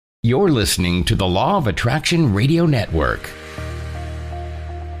You're listening to the Law of Attraction Radio Network.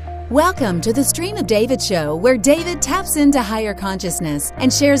 Welcome to the Stream of David show, where David taps into higher consciousness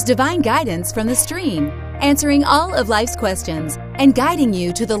and shares divine guidance from the stream, answering all of life's questions and guiding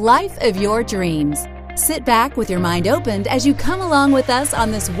you to the life of your dreams. Sit back with your mind opened as you come along with us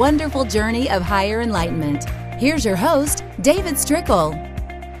on this wonderful journey of higher enlightenment. Here's your host, David Strickle.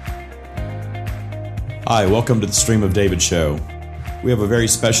 Hi, welcome to the Stream of David show. We have a very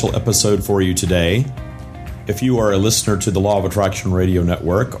special episode for you today. If you are a listener to the Law of Attraction Radio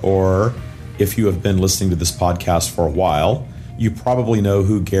Network, or if you have been listening to this podcast for a while, you probably know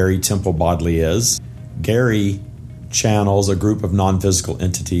who Gary Temple Bodley is. Gary channels a group of non-physical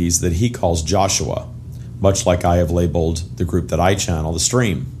entities that he calls Joshua, much like I have labeled the group that I channel, the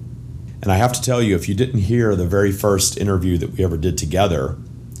Stream. And I have to tell you, if you didn't hear the very first interview that we ever did together,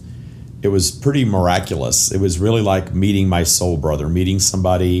 it was pretty miraculous. It was really like meeting my soul brother, meeting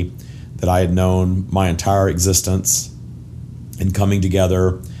somebody that I had known my entire existence, and coming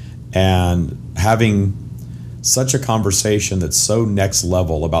together and having such a conversation that's so next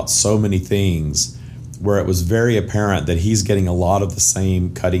level about so many things, where it was very apparent that he's getting a lot of the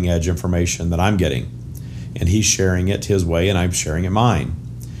same cutting edge information that I'm getting. And he's sharing it his way and I'm sharing it mine.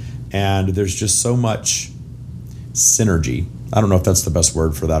 And there's just so much synergy. I don't know if that's the best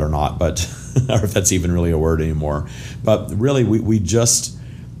word for that or not, but or if that's even really a word anymore. But really, we just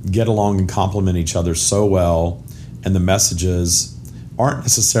get along and complement each other so well, and the messages aren't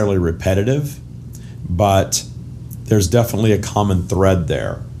necessarily repetitive, but there's definitely a common thread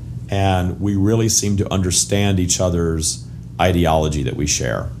there. And we really seem to understand each other's ideology that we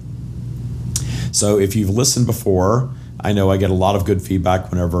share. So if you've listened before, I know I get a lot of good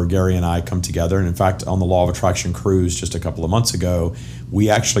feedback whenever Gary and I come together. And in fact, on the Law of Attraction cruise just a couple of months ago, we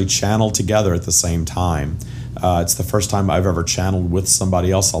actually channeled together at the same time. It's the first time I've ever channeled with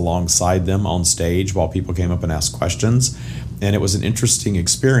somebody else alongside them on stage while people came up and asked questions. And it was an interesting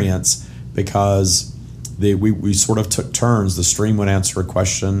experience because we sort of took turns. The Stream would answer a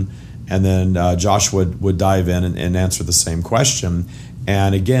question, and then Josh would dive in and answer the same question.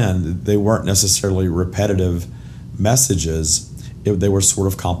 And again, they weren't necessarily repetitive messages. They were sort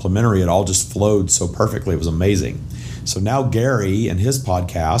of complementary. It all just flowed so perfectly. It was amazing. So now Gary and his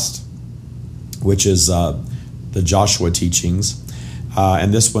podcast, which is the Joshua Teachings,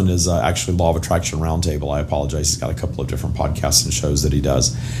 and this one is actually Law of Attraction Roundtable. I apologize. He's got a couple of different podcasts and shows that he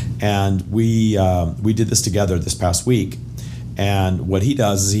does. And we did this together this past week. And what he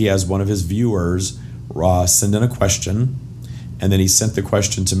does is he has one of his viewers send in a question, and then he sent the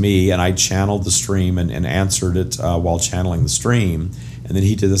question to me, and I channeled the Stream and answered it while channeling the Stream. And then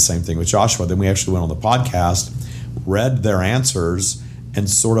he did the same thing with Joshua. Then we actually went on the podcast, read their answers, and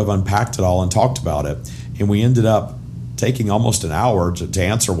sort of unpacked it all and talked about it. And we ended up taking almost an hour to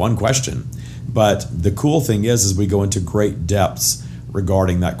answer one question. But the cool thing is we go into great depths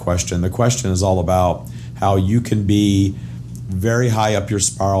regarding that question. The question is all about how you can be very high up your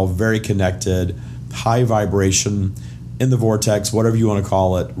spiral, very connected, high vibration, in the vortex, whatever you want to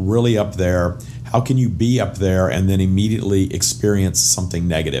call it, really up there. How can you be up there and then immediately experience something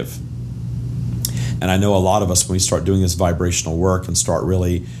negative? And I know a lot of us, when we start doing this vibrational work and start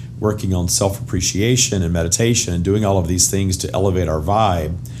really working on self-appreciation and meditation and doing all of these things to elevate our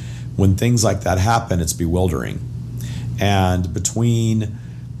vibe, when things like that happen, it's bewildering. And between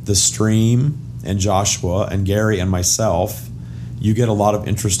the Stream and Joshua and Gary and myself, you get a lot of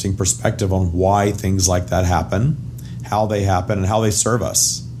interesting perspective on why things like that happen, how they happen, and how they serve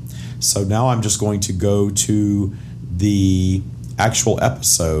us. So now I'm just going to go to the actual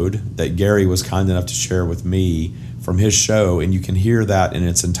episode that Gary was kind enough to share with me from his show, and you can hear that in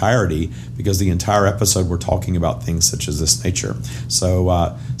its entirety, because the entire episode we're talking about things such as this nature.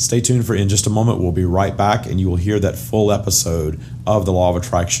 So stay tuned for in just a moment. We'll be right back, and you will hear that full episode of the Law of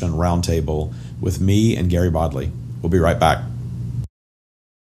Attraction Roundtable with me and Gary Bodley. We'll be right back.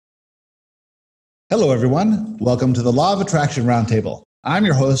 Hello, everyone. Welcome to the Law of Attraction Roundtable. I'm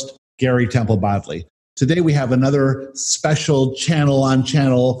your host, Gary Temple Bodley. Today we have another special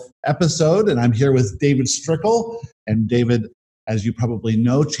channel-on-channel episode, and I'm here with David Strickle. And David, as you probably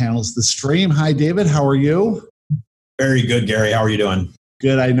know, channels the Stream. Hi, David. How are you? Very good, Gary. How are you doing?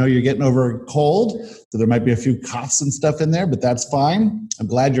 Good. I know you're getting over a cold, so there might be a few coughs and stuff in there, but that's fine. I'm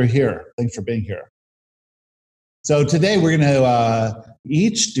glad you're here. Thanks for being here. So today we're going to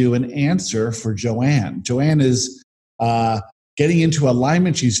each do an answer for Joanne. Joanne is getting into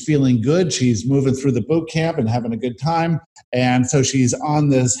alignment. She's feeling good. She's moving through the boot camp and having a good time. And so she's on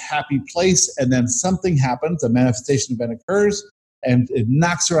this happy place, and then something happens, a manifestation event occurs, and it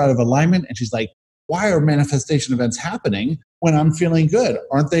knocks her out of alignment. And she's like, why are manifestation events happening? when I'm feeling good?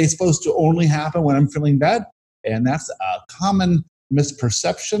 Aren't they supposed to only happen when I'm feeling bad? And that's a common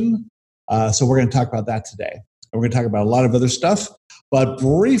misperception. So we're going to talk about that today. And we're going to talk about a lot of other stuff. But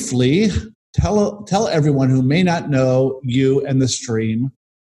briefly, tell everyone who may not know you and the stream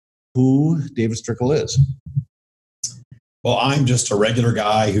who David Strickle is. Well, I'm just a regular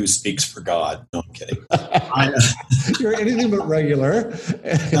guy who speaks for God. No, I'm kidding. You're anything but regular.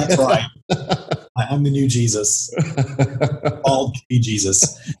 That's right. I'm the new Jesus. Called to be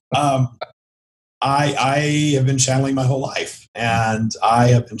Jesus. I have been channeling my whole life, and I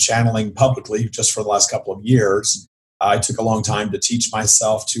have been channeling publicly just for the last couple of years. I took a long time to teach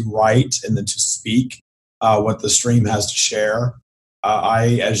myself to write and then to speak what the stream has to share.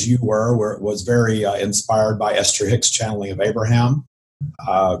 I, as you was very inspired by Esther Hicks' channeling of Abraham.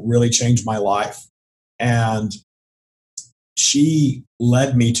 Really changed my life. And she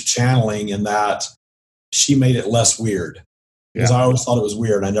led me to channeling in that she made it less weird. Because I always thought it was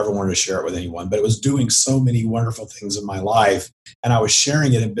weird. I never wanted to share it with anyone. But it was doing so many wonderful things in my life. And I was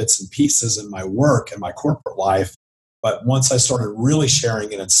sharing it in bits and pieces in my work and my corporate life. But once I started really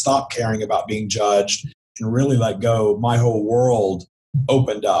sharing it and stopped caring about being judged and really let go, my whole world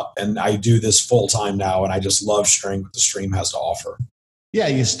opened up. And I do this full time now. And I just love sharing what the stream has to offer. Yeah,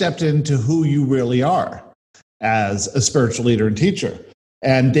 you stepped into who you really are as a spiritual leader and teacher.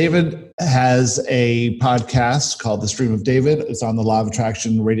 And David has a podcast called The Stream of David. It's on the Law of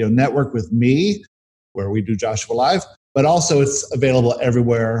Attraction Radio Network with me, where we do Joshua Live. But also it's available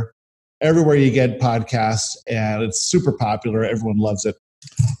everywhere you get podcasts. And it's super popular. Everyone loves it.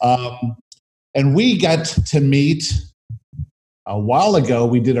 And we got to meet a while ago.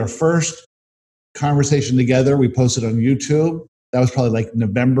 We did our first conversation together. We posted on YouTube. That was probably like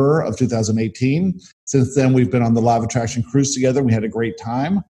November of 2018. Since then, we've been on the Law of Attraction cruise together. We had a great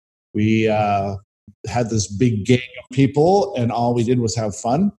time. We had this big gang of people, and all we did was have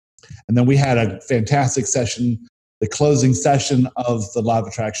fun. And then we had a fantastic session, the closing session of the Law of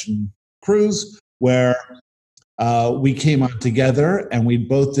Attraction cruise, where we came on together and we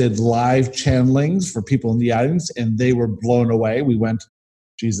both did live channelings for people in the audience, and they were blown away. We went,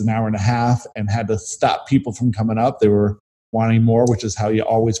 an hour and a half and had to stop people from coming up. They were wanting more, which is how you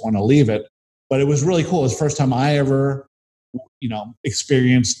always want to leave it. But it was really cool. It was the first time I ever,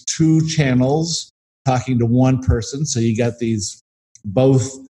 experienced two channels talking to one person. So you got these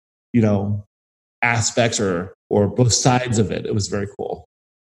both, aspects or both sides of it. It was very cool.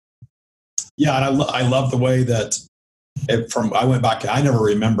 Yeah, and I love the way that I went back. I never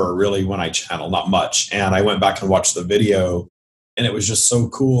remember really when I channel, not much. And I went back and watched the video, and it was just so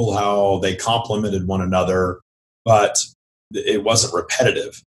cool how they complemented one another, but it wasn't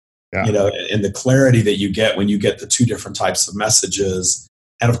repetitive, and the clarity that you get when you get the two different types of messages.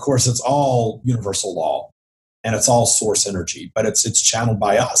 And of course, it's all universal law and it's all source energy, but it's channeled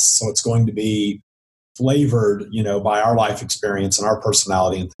by us. So it's going to be flavored, by our life experience and our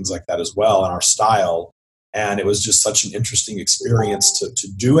personality and things like that as well, and our style. And it was just such an interesting experience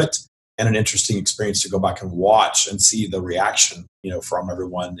to do it, and an interesting experience to go back and watch and see the reaction, from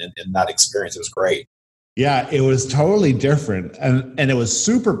everyone in that experience. It was great. Yeah, it was totally different. And it was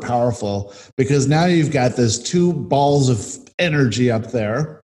super powerful because now you've got this two balls of energy up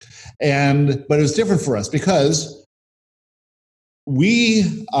there. But it was different for us because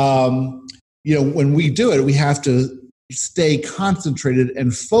we, when we do it, we have to stay concentrated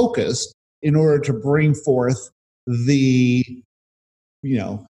and focused in order to bring forth the,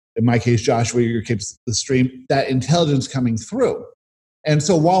 in my case, Joshua, your case, the stream, that intelligence coming through. And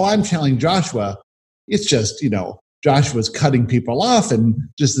so while I'm channeling Joshua, it's just, Joshua's cutting people off and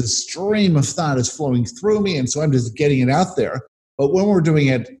just this stream of thought is flowing through me. And so I'm just getting it out there. But when we're doing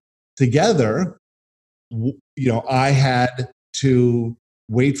it together, I had to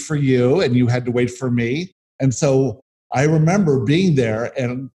wait for you and you had to wait for me. And so I remember being there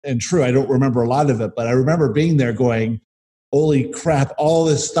and true, I don't remember a lot of it, but I remember being there going, holy crap, all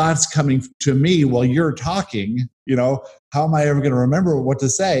this thought's coming to me while you're talking, how am I ever going to remember what to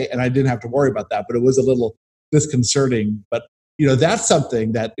say? And I didn't have to worry about that, but it was a little disconcerting. But, that's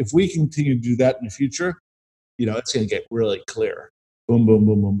something that if we continue to do that in the future, it's going to get really clear. Boom, boom,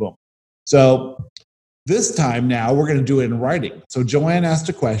 boom, boom, boom. So this time now we're going to do it in writing. So Joanne asked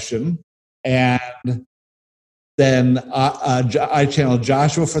a question, and then I channeled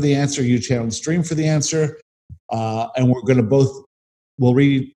Joshua for the answer. You channeled Stream for the answer. And we're going to we'll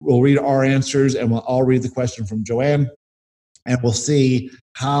read our answers, and we'll all read the question from Joanne, and we'll see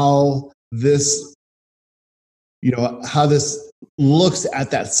how this, how this looks at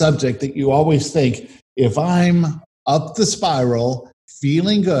that subject that you always think, if I'm up the spiral,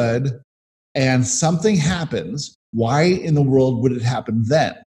 feeling good, and something happens, why in the world would it happen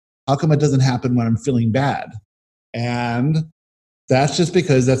then? How come it doesn't happen when I'm feeling bad? And that's just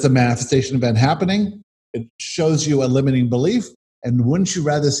because that's a manifestation event happening. It shows you a limiting belief. And wouldn't you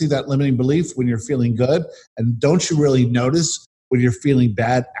rather see that limiting belief when you're feeling good? And don't you really notice when you're feeling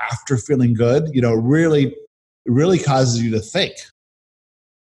bad after feeling good? You know, it really causes you to think.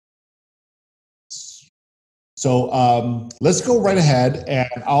 So let's go right ahead,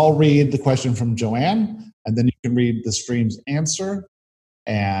 and I'll read the question from Joanne, and then you can read the stream's answer,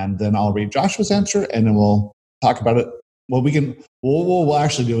 and then I'll read Joshua's answer, and then we'll talk about it. Well, what we'll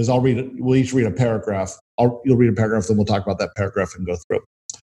actually do is we'll each read a paragraph. You'll read a paragraph, then we'll talk about that paragraph and go through.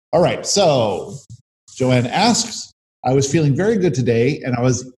 All right, so Joanne asks, I was feeling very good today, and I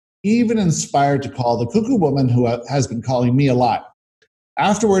was even inspired to call the cuckoo woman who has been calling me a lot.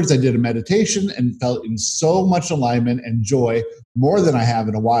 Afterwards, I did a meditation and felt in so much alignment and joy, more than I have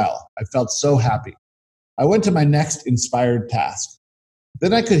in a while. I felt so happy. I went to my next inspired task.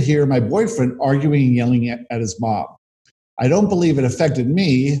 Then I could hear my boyfriend arguing and yelling at his mom. I don't believe it affected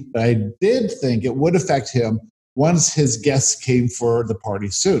me, but I did think it would affect him once his guests came for the party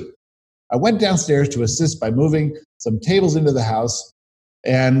soon. I went downstairs to assist by moving some tables into the house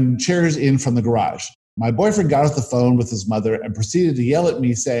and chairs in from the garage. My boyfriend got off the phone with his mother and proceeded to yell at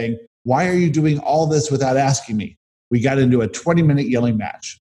me saying, why are you doing all this without asking me? We got into a 20-minute yelling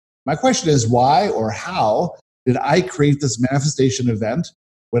match. My question is, why or how did I create this manifestation event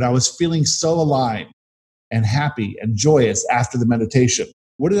when I was feeling so aligned and happy and joyous after the meditation?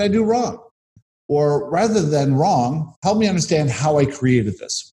 What did I do wrong? Or rather than wrong, help me understand how I created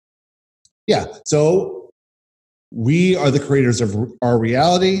this. Yeah, so we are the creators of our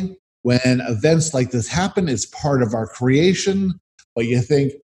reality. When events like this happen, it's part of our creation. But you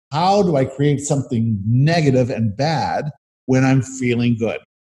think, how do I create something negative and bad when I'm feeling good?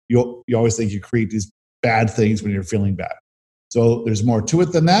 You always think you create these bad things when you're feeling bad. So there's more to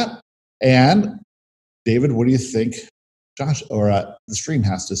it than that. And David, what do you think Josh or the stream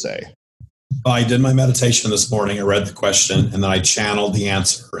has to say? I did my meditation this morning. I read the question, and then I channeled the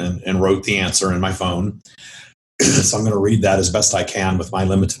answer and wrote the answer in my phone. So I'm going to read that as best I can with my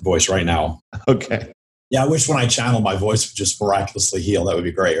limited voice right now. Okay. Yeah, I wish when I channel my voice would just miraculously heal. That would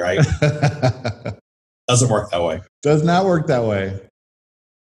be great, right? Doesn't work that way. Does not work that way.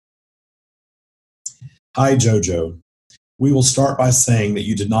 Hi, Jojo. We will start by saying that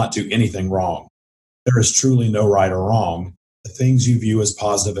you did not do anything wrong. There is truly no right or wrong. The things you view as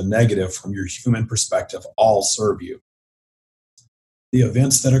positive and negative from your human perspective all serve you. The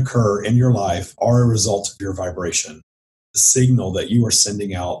events that occur in your life are a result of your vibration, the signal that you are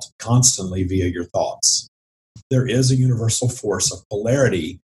sending out constantly via your thoughts. There is a universal force of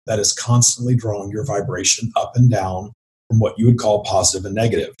polarity that is constantly drawing your vibration up and down from what you would call positive and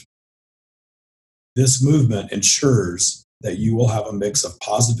negative. This movement ensures that you will have a mix of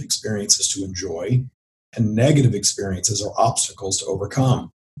positive experiences to enjoy and negative experiences or obstacles to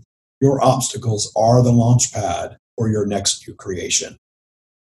overcome. Your obstacles are the launch pad for your next new creation.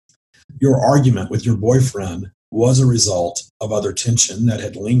 Your argument with your boyfriend was a result of other tension that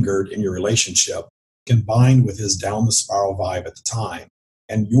had lingered in your relationship, combined with his down the spiral vibe at the time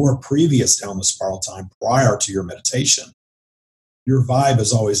and your previous down the spiral time prior to your meditation. Your vibe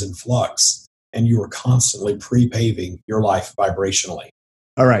is always in flux, and you are constantly pre-paving your life vibrationally.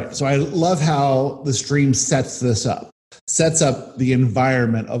 All right. So I love how the stream sets this up, sets up the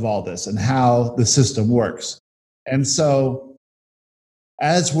environment of all this and how the system works. And so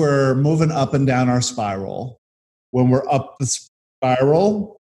as we're moving up and down our spiral, when we're up the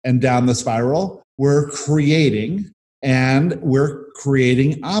spiral and down the spiral, we're creating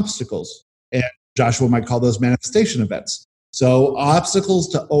obstacles. And Joshua might call those manifestation events. So obstacles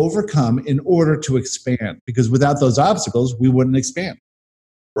to overcome in order to expand, because without those obstacles, we wouldn't expand.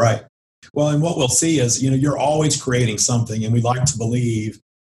 Right. Well, and what we'll see is, you're always creating something, and we like to believe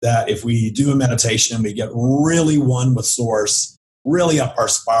that if we do a meditation, we get really one with source, really up our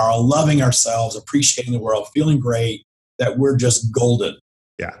spiral, loving ourselves, appreciating the world, feeling great, that we're just golden.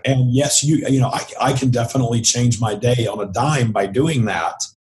 Yeah. And yes, I can definitely change my day on a dime by doing that.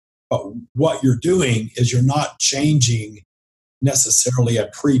 But what you're doing is you're not changing necessarily a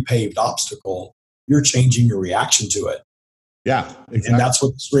pre-paved obstacle. You're changing your reaction to it. Yeah, exactly. And that's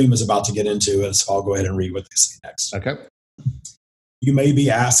what the stream is about to get into. And so I'll go ahead and read what they say next. Okay. You may be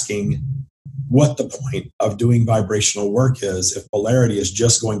asking what the point of doing vibrational work is if polarity is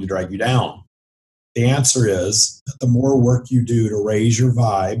just going to drag you down. The answer is that the more work you do to raise your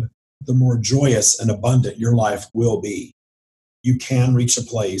vibe, the more joyous and abundant your life will be. You can reach a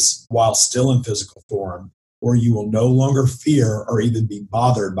place while still in physical form where you will no longer fear or even be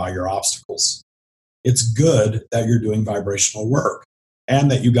bothered by your obstacles. It's good that you're doing vibrational work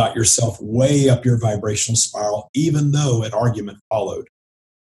and that you got yourself way up your vibrational spiral, even though an argument followed.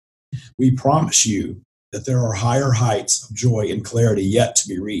 We promise you that there are higher heights of joy and clarity yet to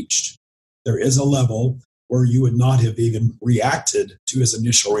be reached. There is a level where you would not have even reacted to his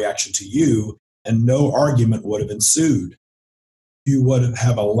initial reaction to you, and no argument would have ensued. You would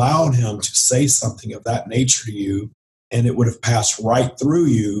have allowed him to say something of that nature to you, and it would have passed right through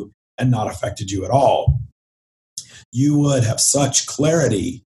you and not affected you at all. You would have such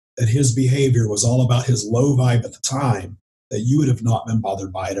clarity that his behavior was all about his low vibe at the time that you would have not been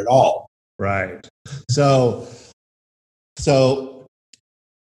bothered by it at all. Right. So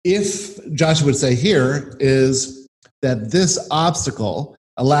if Joshua would say here is that this obstacle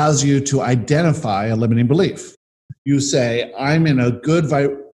allows you to identify a limiting belief. You say, I'm in a good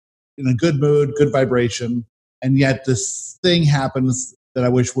mood, good vibration, and yet this thing happens that I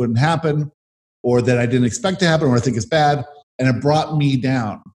wish wouldn't happen, or that I didn't expect to happen, or I think is bad, and it brought me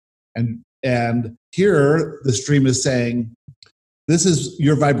down. And here the stream is saying, this is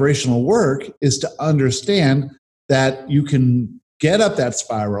your vibrational work, is to understand that you can get up that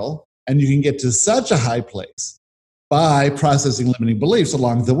spiral and you can get to such a high place by processing limiting beliefs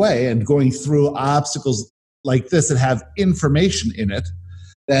along the way and going through obstacles like this that have information in it,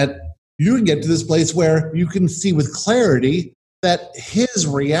 that you can get to this place where you can see with clarity that his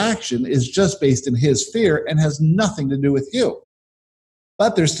reaction is just based in his fear and has nothing to do with you.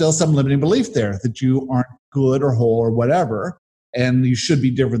 But there's still some limiting belief there that you aren't good or whole or whatever, and you should be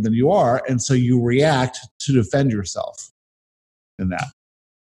different than you are, and so you react to defend yourself in that.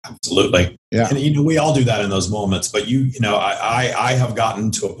 Absolutely. Yeah. And we all do that in those moments, but I have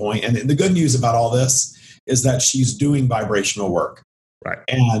gotten to a point, and the good news about all this is that she's doing vibrational work. Right.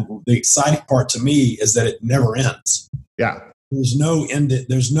 And the exciting part to me is that it never ends. Yeah. There's no end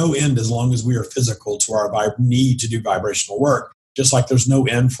as long as we are physical to our need to do vibrational work, just like there's no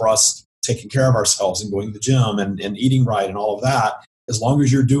end for us taking care of ourselves and going to the gym and eating right and all of that. As long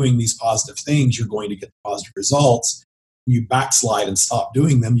as you're doing these positive things, you're going to get positive results. You backslide and stop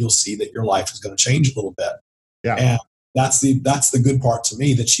doing them, you'll see that your life is going to change a little bit. Yeah. And that's the good part to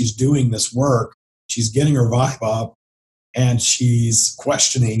me, that she's doing this work. She's getting her vibe up and she's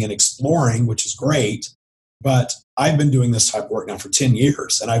questioning and exploring, which is great. But I've been doing this type of work now for 10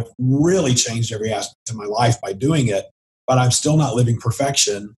 years, and I've really changed every aspect of my life by doing it, but I'm still not living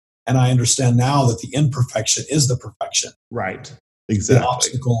perfection. And I understand now that the imperfection is the perfection. Right. Exactly. The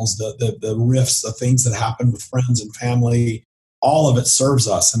obstacles, the rifts, the things that happen with friends and family, all of it serves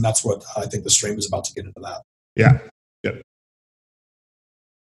us. And that's what I think the stream is about to get into that. Yeah. Good.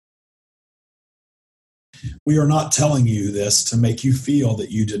 We are not telling you this to make you feel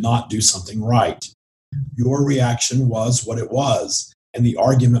that you did not do something right. Your reaction was what it was, and the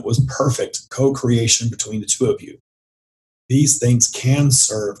argument was perfect co-creation between the two of you. These things can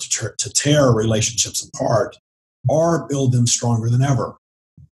serve to tear relationships apart or build them stronger than ever.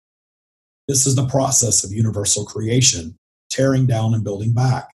 This is the process of universal creation, tearing down and building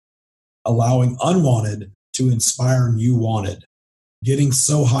back, allowing unwanted to inspire new wanted, getting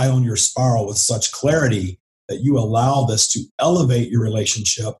so high on your spiral with such clarity that you allow this to elevate your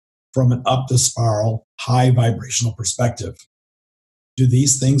relationship from an up the spiral, high vibrational perspective. Do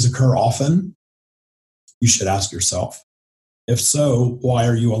these things occur often? You should ask yourself. If so, why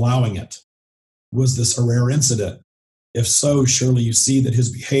are you allowing it? Was this a rare incident? If so, surely you see that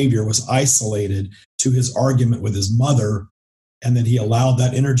his behavior was isolated to his argument with his mother, and that he allowed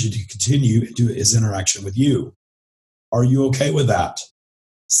that energy to continue into his interaction with you. Are you okay with that?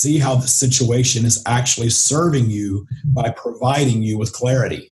 See how the situation is actually serving you by providing you with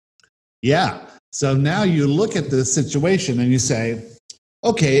clarity. Yeah. So now you look at this situation and you say,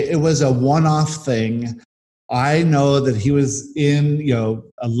 okay, it was a one-off thing. I know that he was in,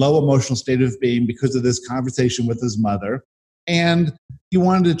 a low emotional state of being because of this conversation with his mother, and he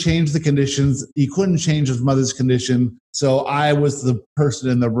wanted to change the conditions. He couldn't change his mother's condition, so I was the person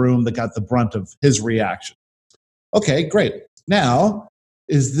in the room that got the brunt of his reaction. Okay, great. Now,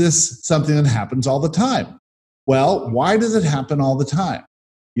 is this something that happens all the time? Well, why does it happen all the time?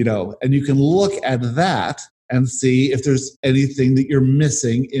 And you can look at that and see if there's anything that you're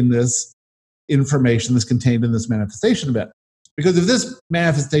missing in this information that's contained in this manifestation event. Because if this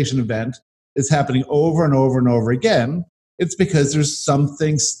manifestation event is happening over and over and over again, it's because there's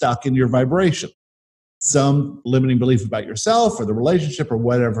something stuck in your vibration, some limiting belief about yourself or the relationship or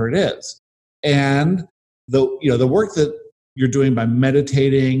whatever it is. And the work that you're doing by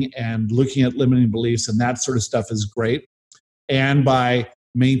meditating and looking at limiting beliefs and that sort of stuff is great. And by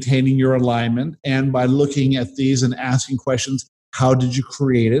maintaining your alignment and by looking at these and asking questions, How did you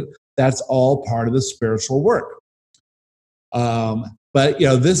create it? That's all part of the spiritual work. But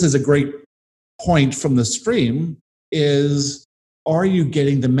this is a great point from the stream is, are you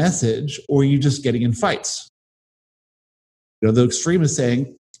getting the message or are you just getting in fights? The extreme is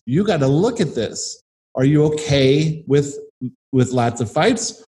saying, you got to look at this. Are you okay with lots of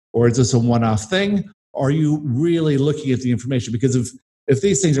fights, or is this a one-off thing? Are you really looking at the information? Because if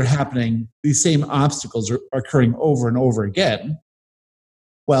these things are happening, these same obstacles are occurring over and over again,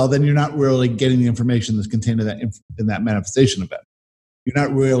 well, then you're not really getting the information that's contained in that manifestation event. You're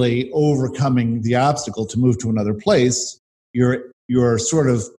not really overcoming the obstacle to move to another place. You're sort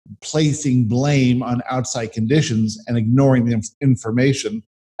of placing blame on outside conditions and ignoring the information,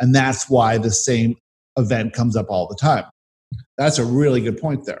 and that's why the same event comes up all the time. That's a really good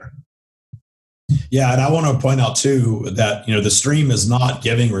point there. Yeah, and I want to point out too that the stream is not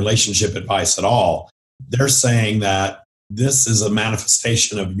giving relationship advice at all. They're saying that this is a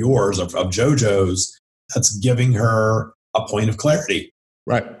manifestation of yours, of JoJo's, that's giving her a point of clarity.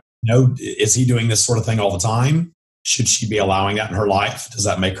 Right. Is he doing this sort of thing all the time? Should she be allowing that in her life? Does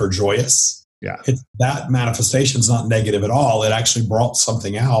that make her joyous? Yeah. That manifestation is not negative at all. It actually brought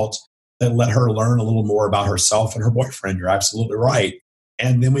something out that let her learn a little more about herself and her boyfriend. You're absolutely right.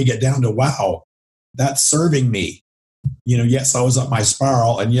 And then we get down to, wow, that's serving me. Yes, I was up my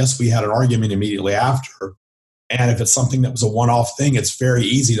spiral, and yes, we had an argument immediately after. And if it's something that was a one-off thing, it's very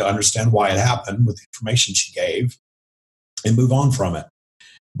easy to understand why it happened with the information she gave and move on from it.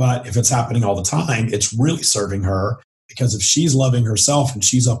 But if it's happening all the time, it's really serving her, because if she's loving herself and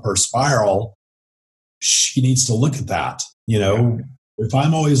she's up her spiral, she needs to look at that. If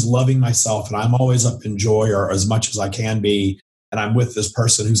I'm always loving myself and I'm always up in joy, or as much as I can be, and I'm with this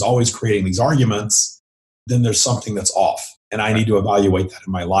person who's always creating these arguments, then there's something that's off. And I need to evaluate that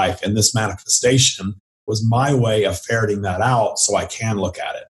in my life. And this manifestation was my way of ferreting that out so I can look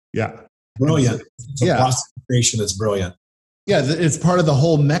at it. Yeah. Brilliant. It's a process of creation that's brilliant. Yeah, it's part of the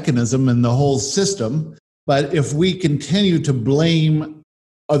whole mechanism and the whole system. But if we continue to blame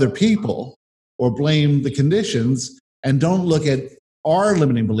other people or blame the conditions and don't look at our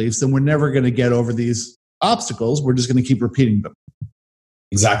limiting beliefs, then we're never going to get over these obstacles. We're just going to keep repeating them.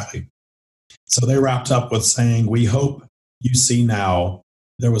 Exactly. So they wrapped up with saying, we hope you see now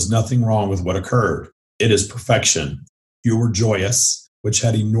there was nothing wrong with what occurred. It is perfection. You were joyous, which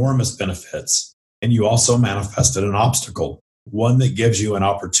had enormous benefits, and you also manifested an obstacle, one that gives you an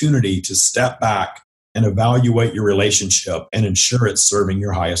opportunity to step back and evaluate your relationship and ensure it's serving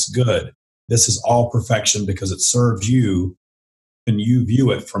your highest good. This is all perfection because it serves you and you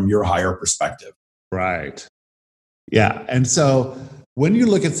view it from your higher perspective. Right. Yeah. And so when you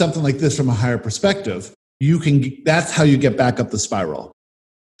look at something like this from a higher perspective, that's how you get back up the spiral.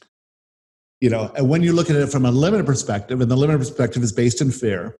 And when you look at it from a limited perspective, and the limited perspective is based in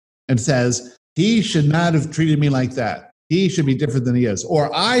fear and says, he should not have treated me like that. He should be different than he is.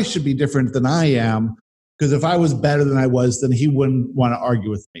 Or I should be different than I am, because if I was better than I was, then he wouldn't want to argue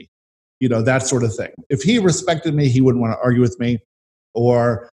with me. That sort of thing. If he respected me, he wouldn't want to argue with me.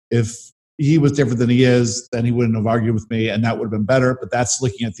 Or if he was different than he is, then he wouldn't have argued with me, and that would have been better. But that's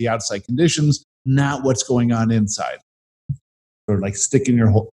looking at the outside conditions, not what's going on inside. Or like sticking your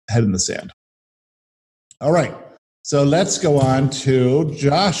whole head in the sand. All right. So let's go on to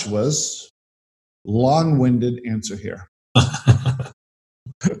Joshua's long-winded answer here.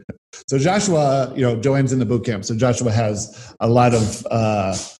 So Joshua, Joanne's in the boot camp. So Joshua has a lot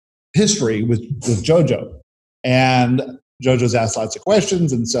of history with JoJo. And JoJo's asked lots of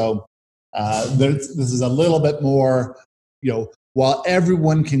questions. And so this is a little bit more, while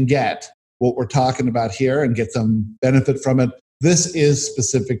everyone can get what we're talking about here and get some benefit from it, this is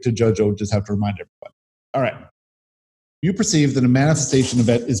specific to JoJo. Just have to remind everyone. All right. You perceive that a manifestation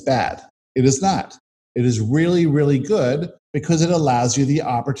event is bad. It is not. It is really, really good because it allows you the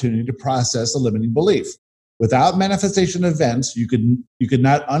opportunity to process a limiting belief. Without manifestation events, you could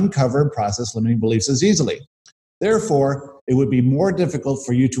not uncover and process limiting beliefs as easily. Therefore, it would be more difficult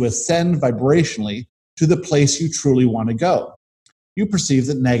for you to ascend vibrationally to the place you truly want to go. You perceive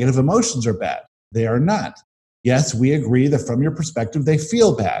that negative emotions are bad. They are not. Yes, we agree that from your perspective, they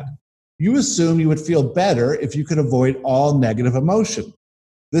feel bad. You assume you would feel better if you could avoid all negative emotion.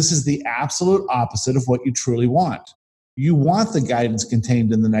 This is the absolute opposite of what you truly want. You want the guidance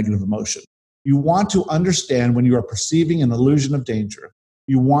contained in the negative emotion. You want to understand when you are perceiving an illusion of danger.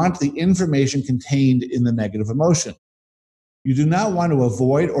 You want the information contained in the negative emotion. You do not want to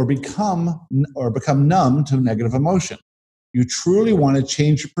avoid or become numb to negative emotion. You truly want to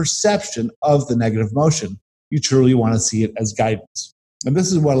change your perception of the negative emotion. You truly want to see it as guidance. And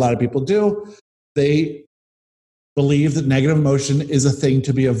this is what a lot of people do. They believe that negative emotion is a thing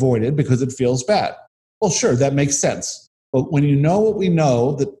to be avoided because it feels bad. Well, sure, that makes sense. But when you know what we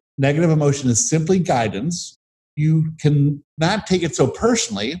know, that negative emotion is simply guidance, you can not take it so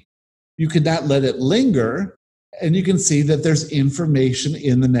personally. You can not let it linger, and you can see that there's information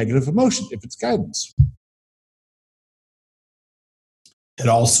in the negative emotion if it's guidance. It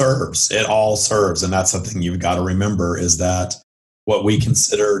all serves. It all serves. And that's something you've got to remember, is that what we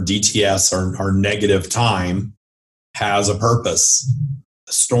consider DTS or negative time has a purpose.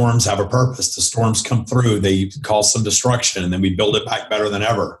 The storms have a purpose. The storms come through, they cause some destruction, and then we build it back better than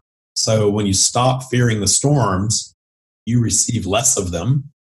ever. So when you stop fearing the storms, you receive less of them,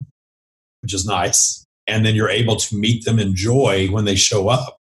 which is nice. And then you're able to meet them in joy when they show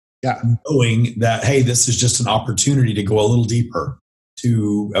up. Yeah. Knowing that, hey, this is just an opportunity to go a little deeper,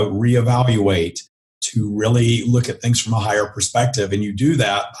 to reevaluate, to really look at things from a higher perspective. And you do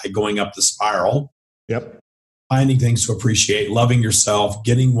that by going up the spiral. Yep. Finding things to appreciate, loving yourself,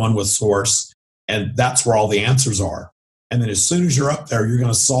 getting one with source. And that's where all the answers are. And then as soon as you're up there, you're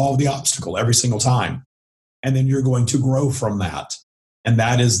going to solve the obstacle every single time. And then you're going to grow from that. And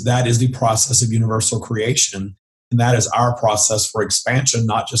that is the process of universal creation. And that is our process for expansion,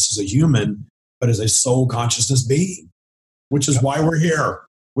 not just as a human, but as a soul consciousness being, which is why we're here,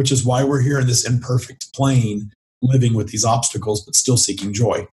 which is why we're here in this imperfect plane, living with these obstacles, but still seeking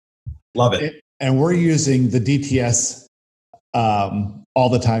joy. Love it. And we're using the DTS all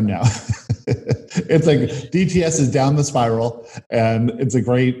the time now. It's like DTS is down the spiral, and it's a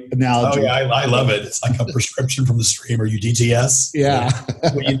great analogy. Oh, yeah, I love it. It's like a prescription from the stream. Are you DTS? Yeah.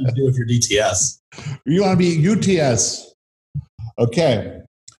 What you need to do if you're DTS. You want to be UTS. Okay.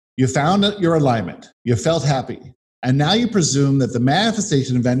 You found your alignment. You felt happy. And now you presume that the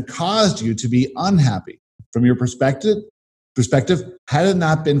manifestation event caused you to be unhappy. From your perspective, had it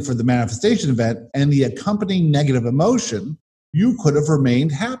not been for the manifestation event and the accompanying negative emotion, you could have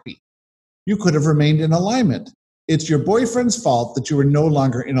remained happy. You could have remained in alignment. It's your boyfriend's fault that you were no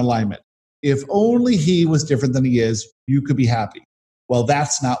longer in alignment. If only he was different than he is, you could be happy. Well,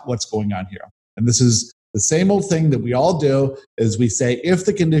 that's not what's going on here. And this is the same old thing that we all do, is we say, if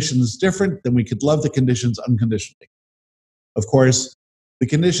the condition is different, then we could love the conditions unconditionally. Of course, the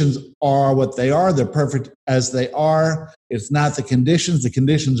conditions are what they are. They're perfect as they are. It's not the conditions. The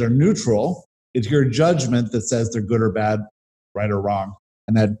conditions are neutral. It's your judgment that says they're good or bad, right or wrong.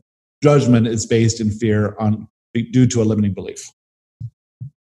 And that judgment is based in fear due to a limiting belief.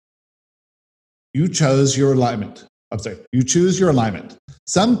 You chose your alignment. You choose your alignment.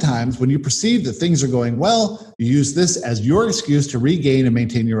 Sometimes when you perceive that things are going well, you use this as your excuse to regain and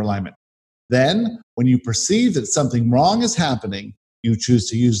maintain your alignment. Then, when you perceive that something wrong is happening, you choose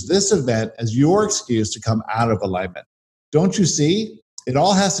to use this event as your excuse to come out of alignment. Don't you see? It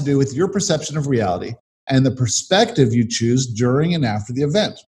all has to do with your perception of reality and the perspective you choose during and after the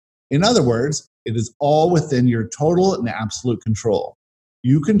event. In other words, it is all within your total and absolute control.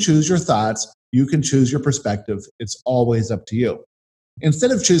 You can choose your thoughts. You can choose your perspective. It's always up to you.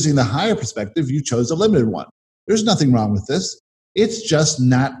 Instead of choosing the higher perspective, you chose a limited one. There's nothing wrong with this. It's just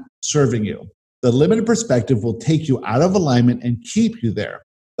not serving you. The limited perspective will take you out of alignment and keep you there.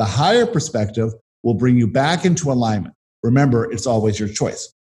 The higher perspective will bring you back into alignment. Remember, it's always your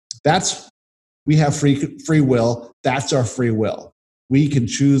choice. We have free will. That's our free will. We can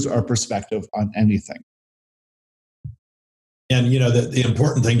choose our perspective on anything. And, the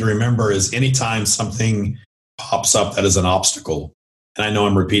important thing to remember is anytime something pops up that is an obstacle, and I know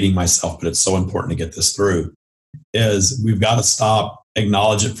I'm repeating myself, but it's so important to get this through, is we've got to stop,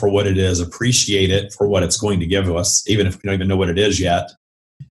 acknowledge it for what it is, appreciate it for what it's going to give us, even if we don't even know what it is yet.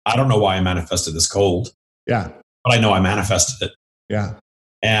 I don't know why I manifested this cold. Yeah. But I know I manifested it. Yeah.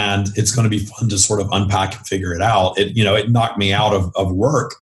 And it's going to be fun to sort of unpack and figure it out. It knocked me out of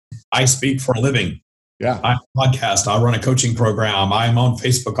work. I speak for a living. Yeah. I podcast. I run a coaching program. I'm on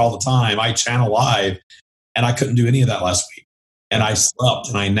Facebook all the time. I channel live. And I couldn't do any of that last week. And I slept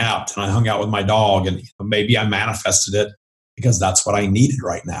and I napped and I hung out with my dog. And maybe I manifested it because that's what I needed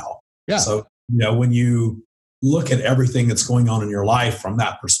right now. Yeah. So, when you look at everything that's going on in your life from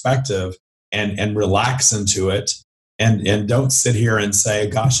that perspective and relax into it, and don't sit here and say,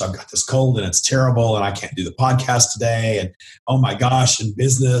 gosh, I've got this cold and it's terrible and I can't do the podcast today. And oh my gosh, in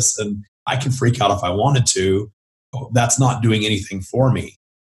business, and I can freak out if I wanted to. That's not doing anything for me.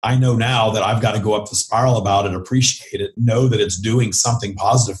 I know now that I've got to go up the spiral about it, appreciate it, know that it's doing something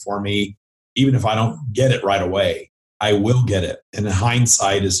positive for me, even if I don't get it right away. I will get it. And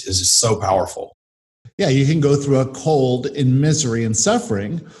hindsight is just so powerful. Yeah, you can go through a cold in misery and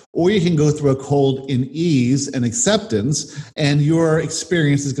suffering, or you can go through a cold in ease and acceptance, and your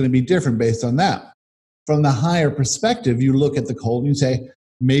experience is going to be different based on that. From the higher perspective, you look at the cold and you say,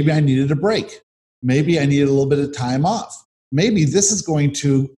 maybe I needed a break. Maybe I needed a little bit of time off. Maybe this is going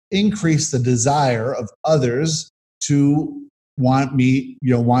to increase the desire of others to want me,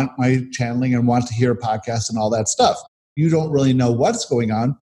 want my channeling and want to hear a podcast and all that stuff. You don't really know what's going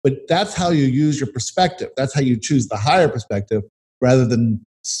on, but that's how you use your perspective. That's how you choose the higher perspective rather than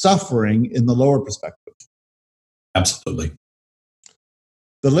suffering in the lower perspective. Absolutely.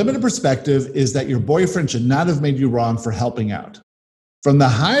 The limited perspective is that your boyfriend should not have made you wrong for helping out. From the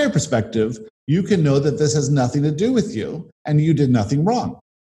higher perspective, you can know that this has nothing to do with you and you did nothing wrong.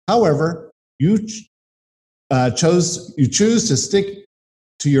 However, you choose to stick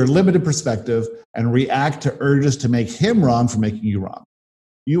to your limited perspective and react to urges to make him wrong for making you wrong.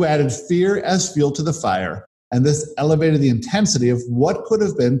 You added fear as fuel to the fire, and this elevated the intensity of what could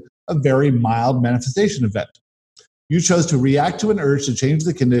have been a very mild manifestation event. You chose to react to an urge to change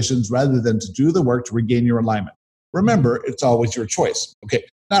the conditions rather than to do the work to regain your alignment. Remember, it's always your choice. Okay,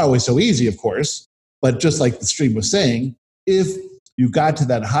 not always so easy, of course, but just like the stream was saying, if you got to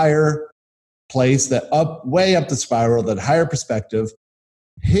that higher place, that way up the spiral, that higher perspective,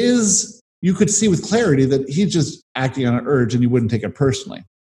 you could see with clarity that he's just acting on an urge and you wouldn't take it personally.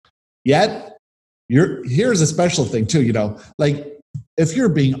 Yet, here's a special thing too, like if you're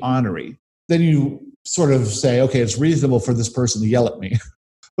being ornery, then you sort of say, okay, it's reasonable for this person to yell at me.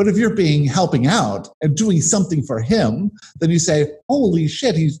 But if you're helping out and doing something for him, then you say, holy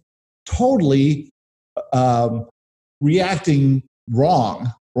shit, he's totally reacting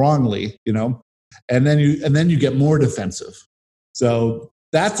wrongly, and then you get more defensive. So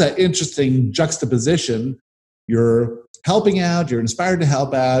that's an interesting juxtaposition. You're helping out, you're inspired to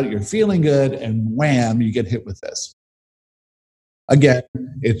help out, you're feeling good, and wham, you get hit with this. Again,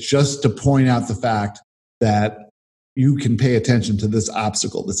 it's just to point out the fact that you can pay attention to this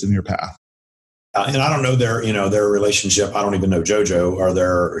obstacle that's in your path. And I don't know their relationship. I don't even know JoJo or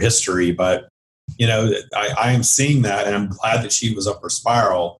their history, but I am seeing that, and I'm glad that she was up her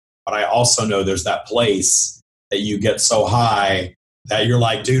spiral. But I also know there's that place that you get so high that you're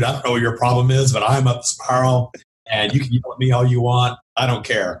like, dude, I don't know what your problem is, but I'm up the spiral, and you can yell at me all you want. I don't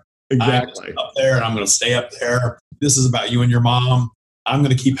care. Exactly. I'm up there, and I'm going to stay up there. This is about you and your mom. I'm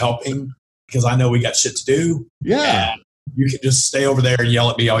going to keep helping because I know we got shit to do. Yeah. And you can just stay over there and yell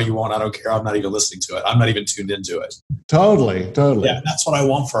at me all you want. I don't care. I'm not even listening to it. I'm not even tuned into it. Totally. Yeah, that's what I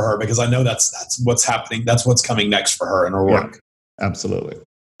want for her because I know that's what's happening. That's what's coming next for her in her work. Yeah, absolutely.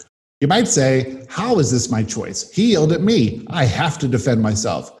 You might say, how is this my choice? He yelled at me. I have to defend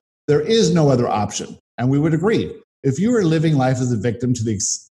myself. There is no other option. And we would agree. If you are living life as a victim to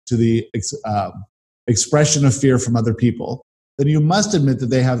the expression of fear from other people, then you must admit that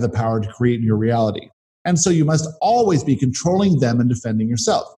they have the power to create your reality. And so you must always be controlling them and defending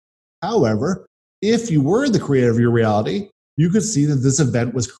yourself. However, if you were the creator of your reality, you could see that this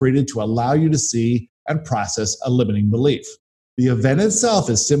event was created to allow you to see and process a limiting belief. The event itself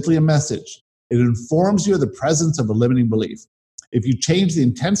is simply a message. It informs you of the presence of a limiting belief. If you change the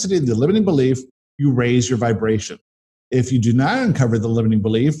intensity of the limiting belief, you raise your vibration. If you do not uncover the limiting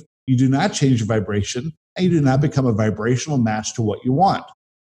belief, you do not change your vibration, and you do not become a vibrational match to what you want.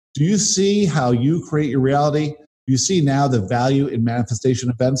 Do you see how you create your reality? Do you see now the value in manifestation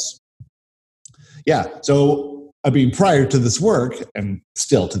events? Yeah, so prior to this work, and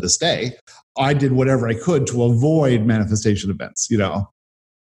still to this day, I did whatever I could to avoid manifestation events, We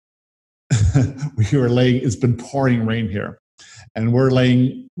were laying, it's been pouring rain here, and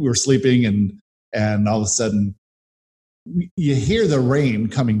we were sleeping, and all of a sudden, you hear the rain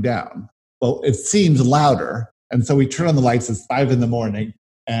coming down. Well, it seems louder, and so we turn on the lights. It's 5 a.m,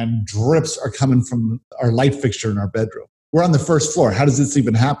 and drips are coming from our light fixture in our bedroom. We're on the first floor. How does this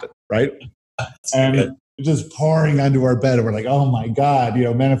even happen, right? And it's just pouring onto our bed, and we're like, "Oh my God!"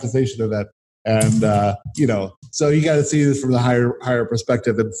 Manifestation event, and so you got to see this from the higher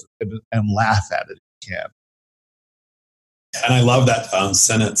perspective and laugh at it if you can. And I love that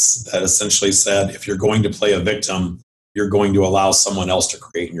sentence that essentially said, "If you're going to play a victim, you're going to allow someone else to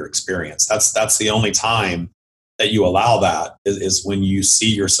create your experience." That's the only time that you allow that is when you see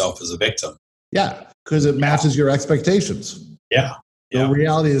yourself as a victim. Yeah, because it matches your expectations. Yeah. The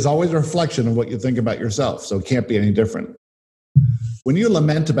reality is always a reflection of what you think about yourself, so it can't be any different. When you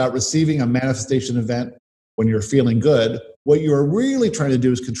lament about receiving a manifestation event when you're feeling good, what you are really trying to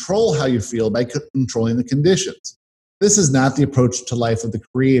do is control how you feel by controlling the conditions. This is not the approach to life of the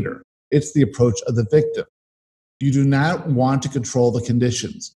creator. It's the approach of the victim. You do not want to control the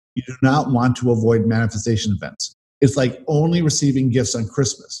conditions. You do not want to avoid manifestation events. It's like only receiving gifts on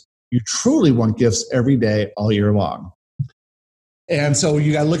Christmas. You truly want gifts every day, all year long. And so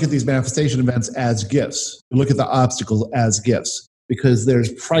you got to look at these manifestation events as gifts. Look at the obstacles as gifts, because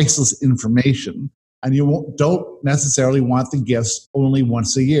there's priceless information, and you don't necessarily want the gifts only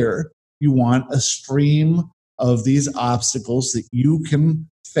once a year. You want a stream of these obstacles that you can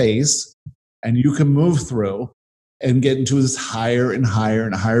face and you can move through and get into this higher and higher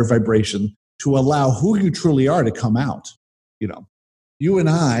and higher vibration to allow who you truly are to come out. You and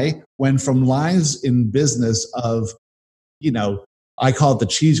I went from lives in business of, I call it the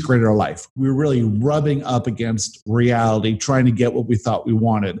cheese grater life. We were really rubbing up against reality, trying to get what we thought we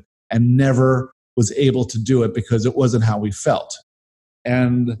wanted, and never was able to do it because it wasn't how we felt.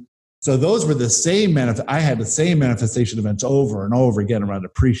 And so those were the same I had the same manifestation events over and over again around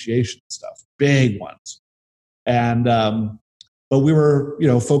appreciation stuff, big ones. And but we were,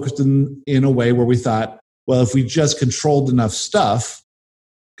 focused in a way where we thought, well, if we just controlled enough stuff,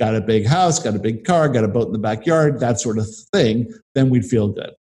 got a big house, got a big car, got a boat in the backyard, that sort of thing, then we'd feel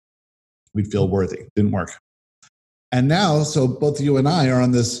good. We'd feel worthy. Didn't work. And now, so both you and I are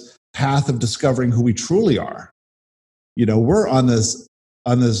on this path of discovering who we truly are. We're on this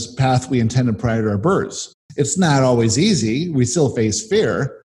path we intended prior to our births. It's not always easy. We still face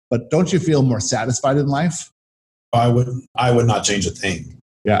fear, but don't you feel more satisfied in life? I would not change a thing.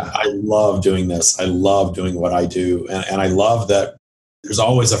 Yeah. I love doing this. I love doing what I do. And I love that there's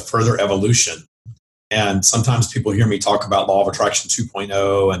always a further evolution. And sometimes people hear me talk about Law of Attraction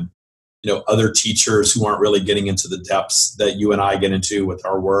 2.0 and, other teachers who aren't really getting into the depths that you and I get into with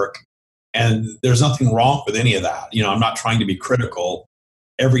our work. And there's nothing wrong with any of that. I'm not trying to be critical.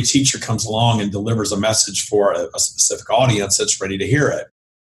 Every teacher comes along and delivers a message for a specific audience that's ready to hear it.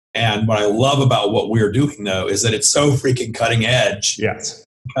 And what I love about what we're doing, though, is that it's so freaking cutting edge. Yes.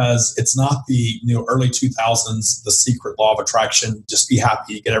 Because it's not the early 2000s, the secret law of attraction, just be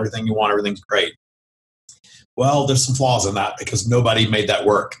happy, you get everything you want, everything's great. Well, there's some flaws in that because nobody made that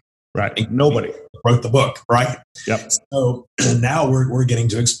work. Right. And nobody wrote the book, right? Yep. So now we're getting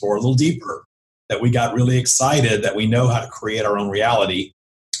to explore a little deeper, that we got really excited that we know how to create our own reality,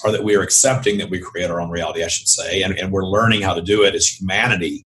 or that we are accepting that we create our own reality, I should say. And we're learning how to do it as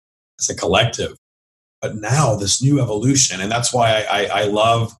humanity, as a collective. But now this new evolution, and that's why I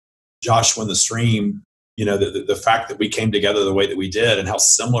love Joshua and the Stream, the fact that we came together the way that we did and how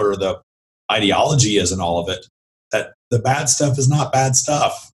similar the ideology is in all of it, that the bad stuff is not bad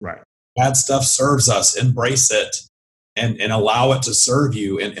stuff. Right. Bad stuff serves us. Embrace it and allow it to serve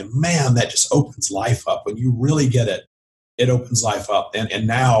you. And man, that just opens life up. When you really get it, it opens life up. And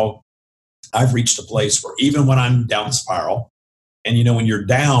now I've reached a place where even when I'm down the spiral, and when you're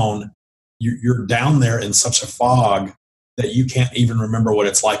down, you're down there in such a fog that you can't even remember what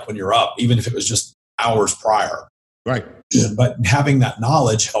it's like when you're up, even if it was just hours prior. Right. But having that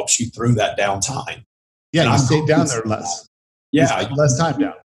knowledge helps you through that downtime. Yeah, you stay down there less. Yeah. Less time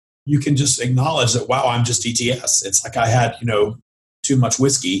down. You can just acknowledge that, wow, I'm just ETS. It's like I had, too much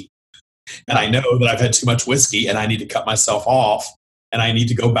whiskey. And I know that I've had too much whiskey and I need to cut myself off. And I need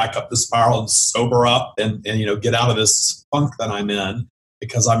to go back up the spiral and sober up and get out of this funk that I'm in,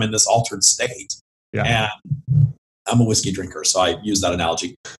 because I'm in this altered state. Yeah. And I'm a whiskey drinker, so I use that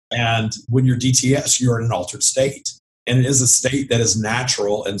analogy. And when you're DTS, you're in an altered state. And it is a state that is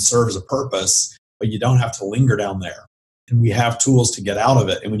natural and serves a purpose, but you don't have to linger down there. And we have tools to get out of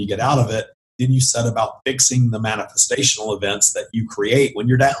it. And when you get out of it, then you set about fixing the manifestational events that you create when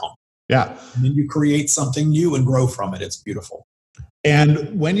you're down. Yeah. And then you create something new and grow from it. It's beautiful.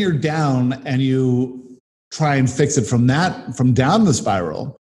 And when you're down and you try and fix it from down the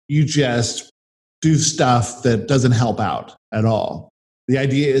spiral, you just do stuff that doesn't help out at all. The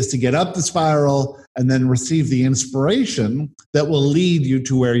idea is to get up the spiral and then receive the inspiration that will lead you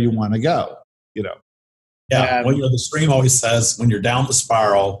to where you want to go, Yeah. Well, the Stream always says, when you're down the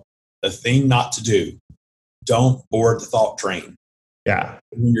spiral, the thing not to do, don't board the thought train. Yeah.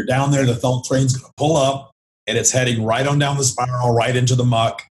 When you're down there, the thought train's going to pull up and it's heading right on down the spiral, right into the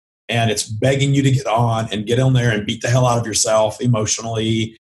muck. And it's begging you to get on and get in there and beat the hell out of yourself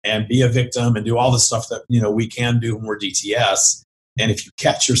emotionally and be a victim and do all the stuff that, we can do when we're DTS. And if you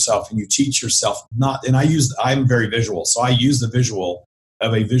catch yourself and you teach yourself I'm very visual. So I use the visual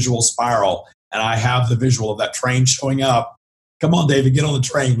of a visual spiral, and I have the visual of that train showing up. Come on, David, get on the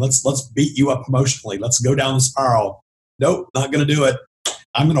train. Let's beat you up emotionally. Let's go down the spiral. Nope, not going to do it.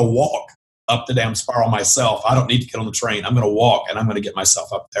 I'm going to walk up the damn spiral myself. I don't need to get on the train. I'm going to walk and I'm going to get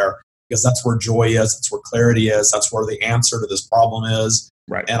myself up there, because that's where joy is. That's where clarity is. That's where the answer to this problem is.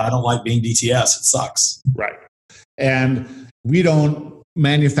 Right. And I don't like being DTS. It sucks. Right. And we don't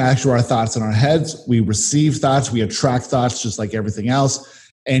manufacture our thoughts in our heads. We receive thoughts. We attract thoughts just like everything else.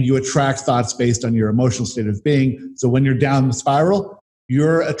 and you attract thoughts based on your emotional state of being. So when you're down the spiral,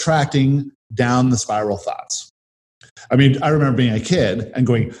 you're attracting down the spiral thoughts. I mean, I remember being a kid and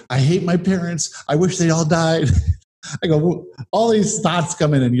going, I hate my parents. I wish they all died. I go, well, all these thoughts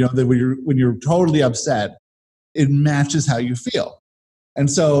come in, and when you're totally upset, it matches how you feel. And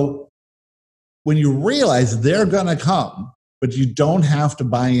so when you realize they're going to come, but you don't have to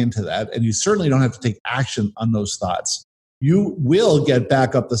buy into that, and you certainly don't have to take action on those thoughts, you will get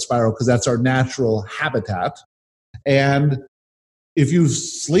back up the spiral because that's our natural habitat. And if you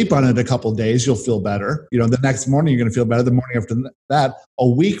sleep on it a couple of days, you'll feel better. The next morning, you're going to feel better. The morning after that, a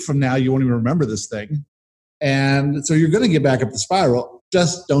week from now, you won't even remember this thing. And so you're going to get back up the spiral.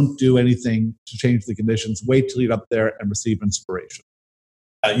 Just don't do anything to change the conditions. Wait till you're up there and receive inspiration.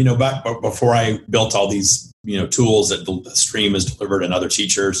 Back before I built all these, tools that the stream has delivered and other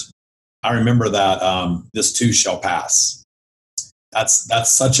teachers, I remember that this too shall pass.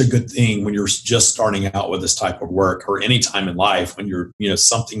 That's such a good thing when you're just starting out with this type of work, or any time in life when you're,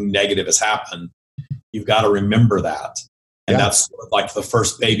 something negative has happened. You've got to remember that. And that's sort of like the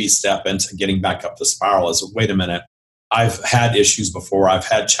first baby step into getting back up the spiral is, wait a minute, I've had issues before, I've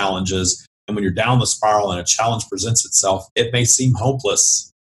had challenges. And when you're down the spiral and a challenge presents itself, it may seem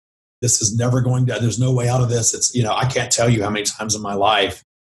hopeless. This is never there's no way out of this. It's, I can't tell you how many times in my life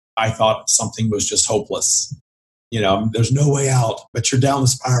I thought something was just hopeless. There's no way out, but you're down the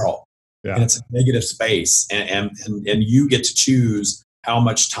spiral, and it's a negative space, and you get to choose how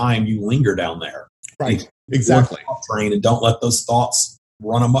much time you linger down there. Right. Exactly. And don't let those thoughts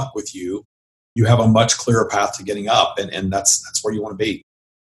run amok with you. You have a much clearer path to getting up, and that's where you want to be.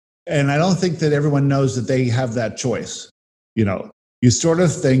 And I don't think that everyone knows that they have that choice. You sort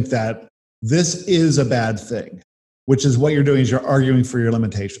of think that this is a bad thing, which is what you're doing is you're arguing for your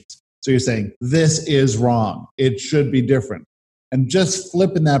limitations. So you're saying, this is wrong. It should be different. And just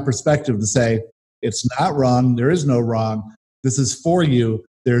flipping that perspective to say, it's not wrong. There is no wrong. This is for you.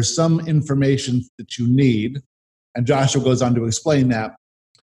 There's some information that you need. And Joshua goes on to explain that.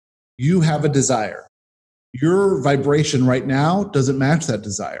 You have a desire. Your vibration right now doesn't match that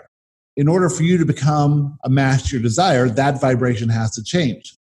desire. In order for you to become a match to your desire, that vibration has to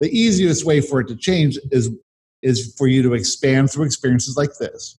change. The easiest way for it to change is for you to expand through experiences like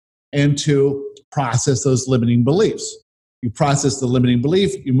this, and to process those limiting beliefs. You process the limiting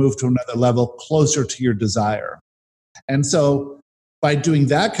belief, you move to another level closer to your desire. And so by doing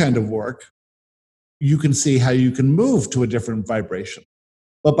that kind of work, you can see how you can move to a different vibration.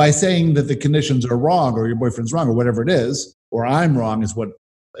 But by saying that the conditions are wrong, or your boyfriend's wrong, or whatever it is, or I'm wrong, is what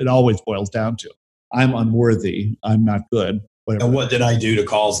it always boils down to. I'm unworthy, I'm not good. Whatever. And what did I do to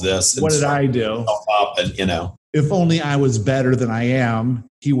cause this? What did I do? Up and, If only I was better than I am,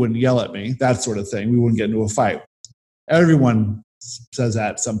 he wouldn't yell at me, that sort of thing. We wouldn't get into a fight. Everyone says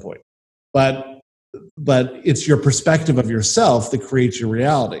that at some point. But it's your perspective of yourself that creates your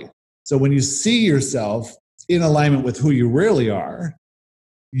reality. So when you see yourself in alignment with who you really are,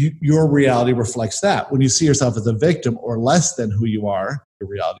 your reality reflects that. When you see yourself as a victim or less than who you are, your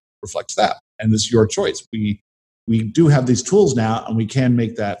reality reflects that. And it's your choice. We do have these tools now, and we can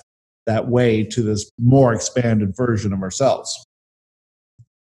make that way to this more expanded version of ourselves.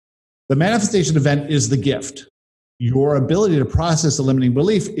 The manifestation event is the gift. Your ability to process a limiting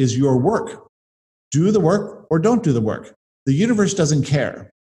belief is your work. Do the work or don't do the work. The universe doesn't care.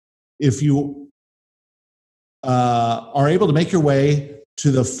 If you are able to make your way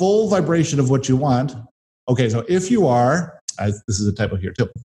to the full vibration of what you want, okay, so if you are, this is a typo here too,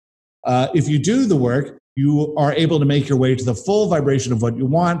 if you do the work, you are able to make your way to the full vibration of what you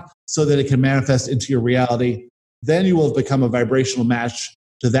want so that it can manifest into your reality. Then you will become a vibrational match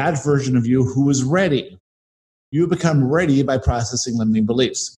to that version of you who is ready. You become ready by processing limiting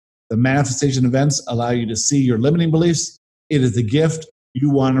beliefs. The manifestation events allow you to see your limiting beliefs. It is a gift. You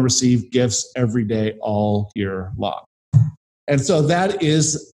want to receive gifts every day, all year long. And so that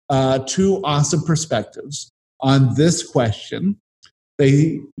is two awesome perspectives on this question.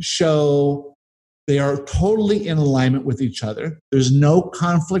 They show they are totally in alignment with each other. There's no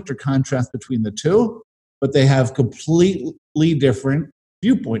conflict or contrast between the two, but they have completely different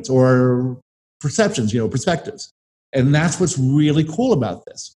viewpoints or perceptions, perspectives. And that's what's really cool about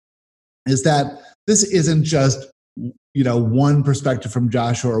this, is that this isn't just, one perspective from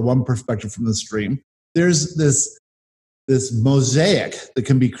Joshua or one perspective from the stream. There's this mosaic that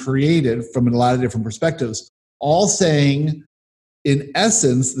can be created from a lot of different perspectives, all saying, in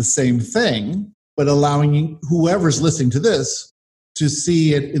essence, the same thing, but allowing whoever's listening to this to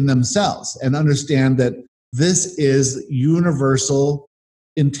see it in themselves and understand that this is universal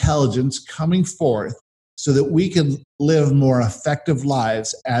intelligence coming forth so that we can live more effective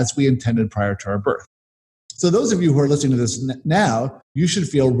lives as we intended prior to our birth. So those of you who are listening to this now, you should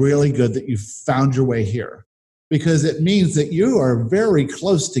feel really good that you found your way here, because it means that you are very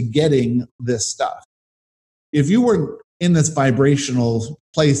close to getting this stuff. If you were in this vibrational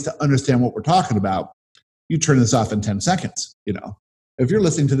place to understand what we're talking about, you turn this off in 10 seconds. If you're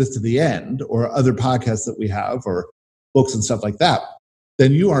listening to this to the end, or other podcasts that we have, or books and stuff like that,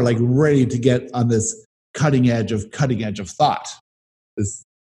 then you are like ready to get on this cutting edge of thought.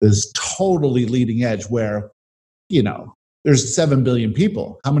 This totally leading edge where, there's 7 billion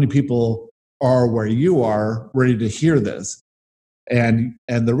people. How many people are where you are ready to hear this? And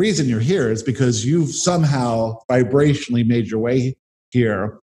the reason you're here is because you've somehow vibrationally made your way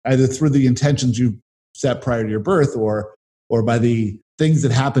here, either through the intentions you set prior to your birth, or by the things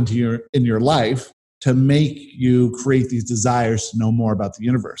that happen to you in your life to make you create these desires to know more about the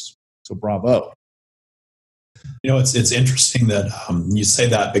universe. So bravo. It's interesting that you say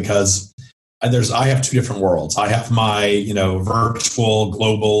that, because I have two different worlds. I have my, virtual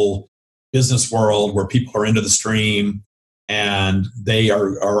global business world where people are into the stream and they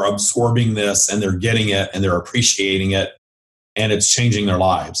are absorbing this, and they're getting it, and they're appreciating it, and it's changing their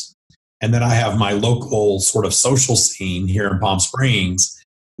lives. And then I have my local sort of social scene here in Palm Springs,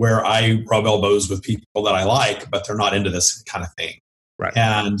 where I rub elbows with people that I like, but they're not into this kind of thing. Right.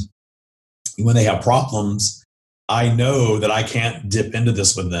 And when they have problems, I know that I can't dip into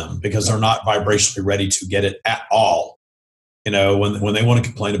this with them, because they're not vibrationally ready to get it at all. When they want to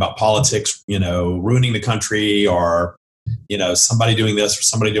complain about politics, ruining the country, or, somebody doing this or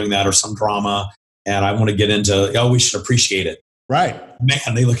somebody doing that, or some drama, and I want to get into, we should appreciate it. Right.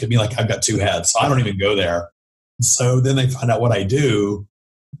 Man, they look at me like I've got two heads. So I don't even go there. So then they find out what I do,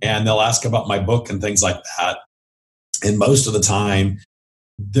 and they'll ask about my book and things like that. And most of the time,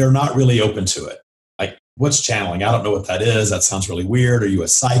 they're not really open to it. Like, what's channeling? I don't know what that is. That sounds really weird. Are you a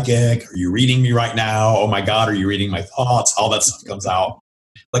psychic? Are you reading me right now? Oh my God, are you reading my thoughts? All that stuff comes out.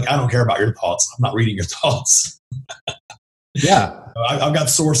 Like, I don't care about your thoughts. I'm not reading your thoughts. Yeah. I've got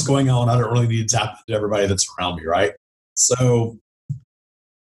source going on. I don't really need to tap into everybody that's around me, right? So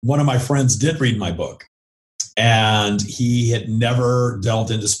one of my friends did read my book, and he had never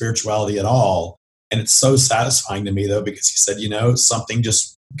delved into spirituality at all. And it's so satisfying to me, though, because he said, something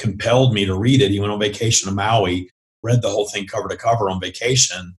just compelled me to read it. He went on vacation to Maui, read the whole thing cover to cover on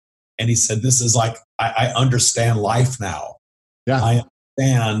vacation. And he said, this is like, I understand life now. Yeah. I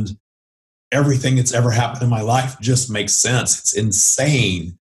understand everything that's ever happened in my life just makes sense. It's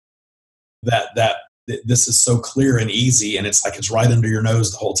insane that this is so clear and easy, and it's like it's right under your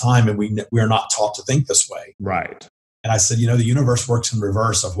nose the whole time, and we are not taught to think this way. Right. And I said, the universe works in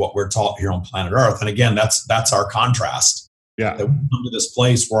reverse of what we're taught here on planet Earth. And again, that's our contrast. Yeah. That we come to this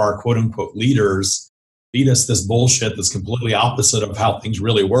place where our quote unquote leaders feed us this bullshit that's completely opposite of how things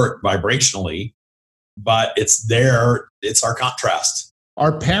really work vibrationally. But it's our contrast.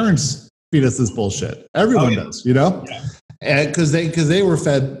 Our parents feed us this bullshit. Everyone does, Yeah. And because they were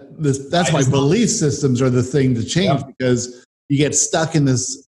fed this. That's why belief systems are the thing to change, because you get stuck in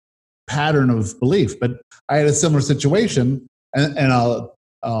this pattern of belief. But I had a similar situation, and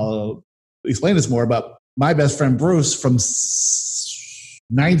I'll explain this more about my best friend Bruce from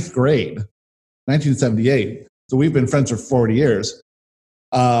 9th grade, 1978. So we've been friends for 40 years.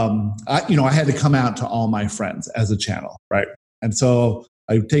 I had to come out to all my friends as a channel, right? And so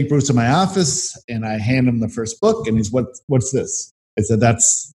I take Bruce to my office and I hand him the first book, and he's, what's this? I said,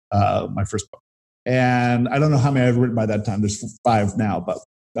 that's my first book. And I don't know how many I've written by that time. There's 5 now, but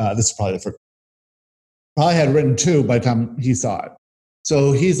this is probably the first. Probably had written 2 by the time he saw it.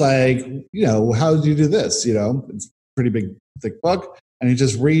 So he's like, how did you do this? It's a pretty big, thick book. And he's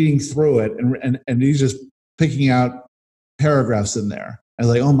just reading through it, and he's just picking out paragraphs in there. I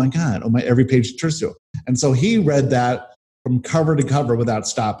was like, oh my God, every page turns to. And so he read that from cover to cover without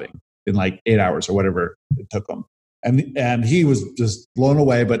stopping in like 8 hours or whatever it took him. And he was just blown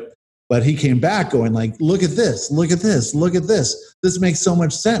away. But he came back going like, look at this, look at this, look at this. This makes so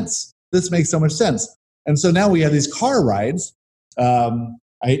much sense. This makes so much sense. And so now we have these car rides. I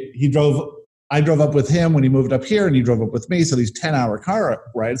drove up with him when he moved up here, and he drove up with me. So these 10-hour car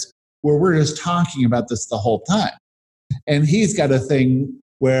rides where we're just talking about this the whole time. And he's got a thing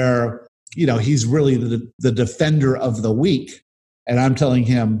where, he's really the defender of the weak. And I'm telling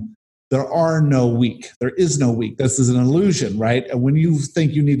him, there are no weak. There is no weak. This is an illusion, right? And when you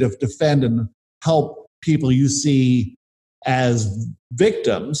think you need to defend and help people you see as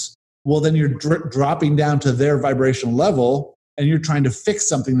victims, well, then you're dropping down to their vibrational level, and you're trying to fix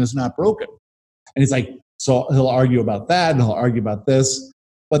something that's not broken. And he's like, so he'll argue about that, and he'll argue about this.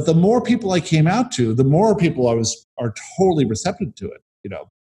 But the more people I came out to, the more people are totally receptive to it,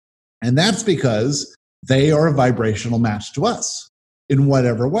 And that's because they are a vibrational match to us in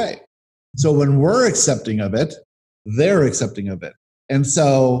whatever way. So when we're accepting of it, they're accepting of it. And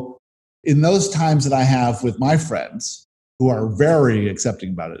so in those times that I have with my friends who are very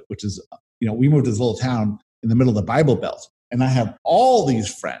accepting about it, which is, we moved to this little town in the middle of the Bible Belt, and I have all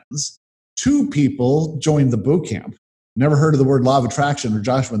these friends. 2 people joined the boot camp, never heard of the word law of attraction or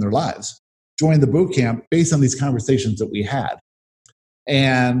Joshua in their lives, joined the boot camp based on these conversations that we had.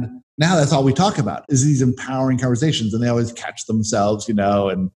 And now that's all we talk about is these empowering conversations. And they always catch themselves,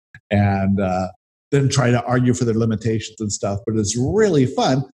 and then try to argue for their limitations and stuff. But it's really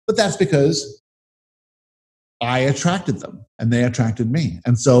fun. But that's because I attracted them and they attracted me.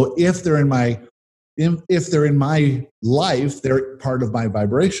 And so if they're in my life, they're part of my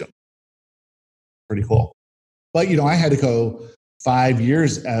vibration. Pretty cool. But, I had to go 5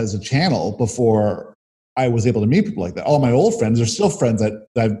 years as a channel before I was able to meet people like that. All my old friends are still friends that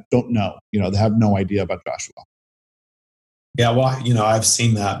I don't know, they have no idea about Joshua. Yeah, well, I've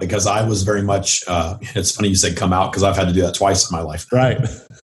seen that because I was very much, it's funny you said come out because I've had to do that twice in my life. Right.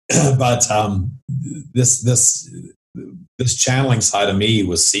 But this channeling side of me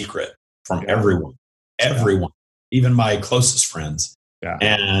was secret from everyone, even my closest friends. Yeah.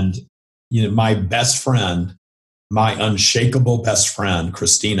 And, my best friend, my unshakable best friend,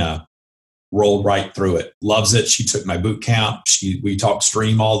 Christina, rolled right through it. Loves it. She took my boot camp. We talk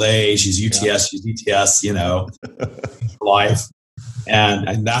stream all day. She's UTS, she's ETS, life.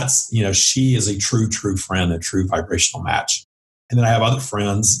 And that's, she is a true friend, a true vibrational match. And then I have other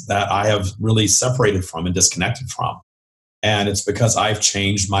friends that I have really separated from and disconnected from. And it's because I've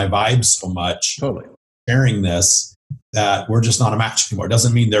changed my vibe so much. Totally. Sharing this, that we're just not a match anymore. It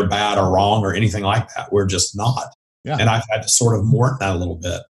doesn't mean they're bad or wrong or anything like that. We're just not. Yeah. And I've had to sort of mourn that a little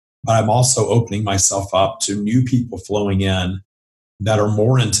bit. But I'm also opening myself up to new people flowing in that are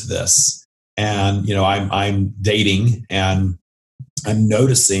more into this. And, I'm dating and I'm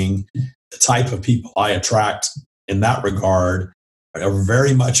noticing the type of people I attract in that regard are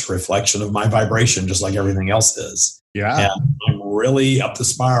very much a reflection of my vibration, just like everything else is. Yeah. And I'm really up the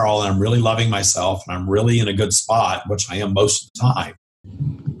spiral and I'm really loving myself and I'm really in a good spot, which I am most of the time.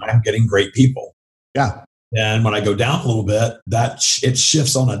 I'm getting great people. Yeah. And when I go down a little bit, it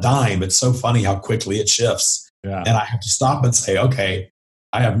shifts on a dime. It's so funny how quickly it shifts. Yeah. And I have to stop and say, okay,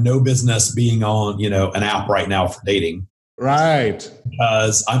 I have no business being on, an app right now for dating. Right.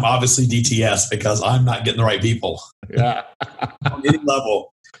 Because I'm obviously DTS because I'm not getting the right people. Yeah. On any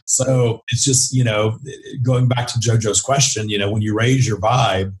level. So it's just, going back to JoJo's question, when you raise your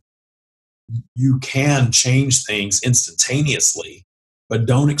vibe, you can change things instantaneously. But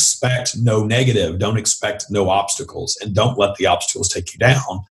don't expect no negative. Don't expect no obstacles. And don't let the obstacles take you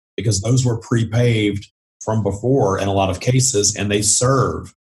down because those were pre-paved from before in a lot of cases and they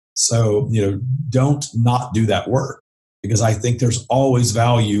serve. So, don't not do that work because I think there's always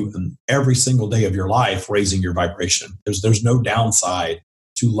value in every single day of your life raising your vibration. There's no downside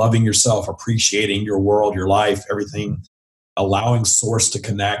to loving yourself, appreciating your world, your life, everything, allowing source to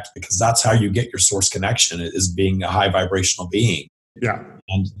connect because that's how you get your source connection is being a high vibrational being. Yeah.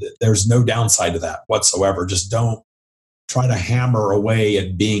 And there's no downside to that whatsoever. Just don't try to hammer away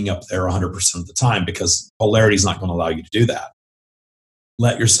at being up there 100% of the time because polarity is not going to allow you to do that.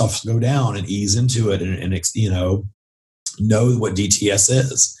 Let yourself go down and ease into it and know what DTS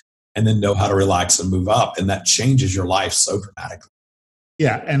is and then know how to relax and move up. And that changes your life so dramatically.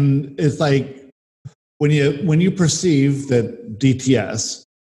 Yeah. And it's like when you perceive that DTS,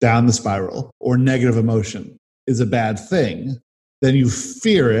 down the spiral, or negative emotion is a bad thing, then you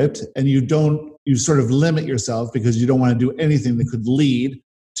fear it and you sort of limit yourself because you don't want to do anything that could lead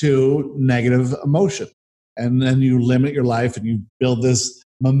to negative emotion. And then you limit your life and you build this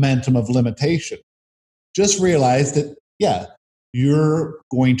momentum of limitation. Just realize that, you're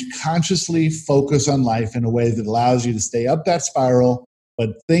going to consciously focus on life in a way that allows you to stay up that spiral,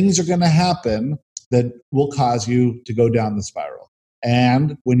 but things are going to happen that will cause you to go down the spiral.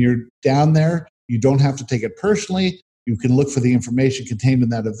 And when you're down there, you don't have to take it personally. You can look for the information contained in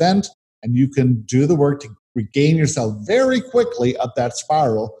that event, and you can do the work to regain yourself very quickly up that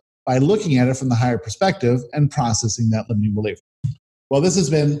spiral by looking at it from the higher perspective and processing that limiting belief. Well, this has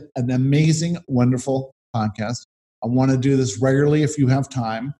been an amazing, wonderful podcast. I want to do this regularly if you have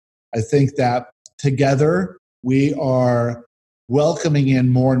time. I think that together we are welcoming in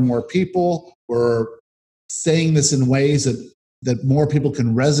more and more people. We're saying this in ways that more people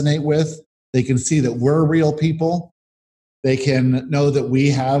can resonate with. They can see that we're real people. They can know that we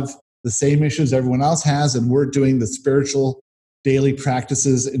have the same issues everyone else has, and we're doing the spiritual daily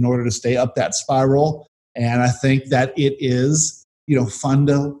practices in order to stay up that spiral. And I think that it is, fun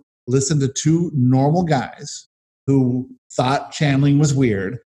to listen to two normal guys who thought channeling was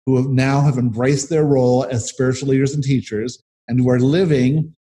weird, who now have embraced their role as spiritual leaders and teachers, and who are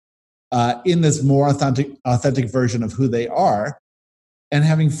living in this more authentic version of who they are and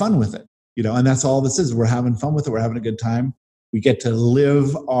having fun with it. And that's all this is. We're having fun with it. We're having a good time. We get to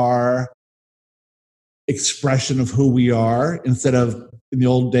live our expression of who we are instead of, in the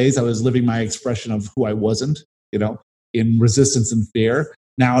old days, I was living my expression of who I wasn't, in resistance and fear.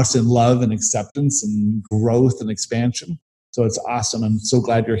 Now it's in love and acceptance and growth and expansion. So it's awesome. I'm so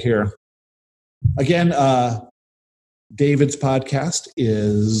glad you're here. Again, David's podcast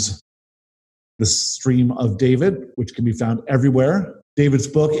is The Stream of David, which can be found everywhere. David's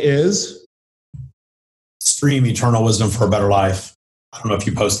book is Stream, Eternal Wisdom for a Better Life. I don't know if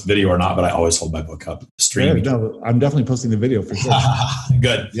you post the video or not, but I always hold my book up. Stream. Yeah, no, I'm definitely posting the video for sure.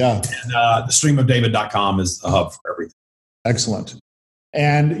 Good. Yeah. And thestreamofdavid.com is the hub for everything. Excellent.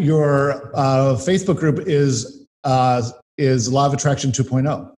 And your Facebook group is Law of Attraction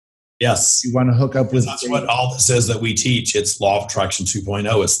 2.0. Yes. You want to hook up with... That's what all this is that we teach. It's Law of Attraction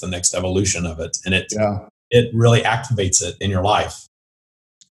 2.0. It's the next evolution of it. And it really activates it in your life.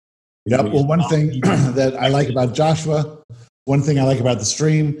 Yep. Well, one thing that I like about Joshua, one thing I like about the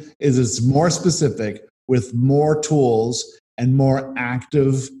stream is it's more specific with more tools and more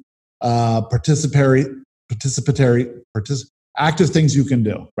active active things you can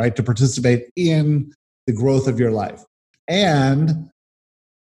do, right, to participate in the growth of your life. And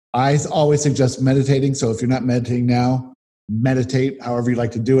I always suggest meditating. So if you're not meditating now, meditate however you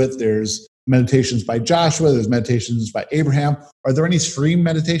like to do it. There's meditations by Joshua. There's meditations by Abraham. Are there any stream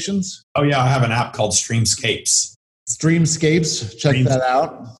meditations? Oh, yeah. I have an app called Streamscapes. Streamscapes. Check that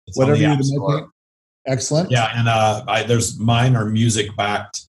out. It's whatever you meditate. Excellent. Yeah. And there's mine are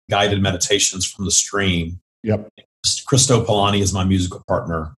music-backed guided meditations from the stream. Yep. Christo Polani is my musical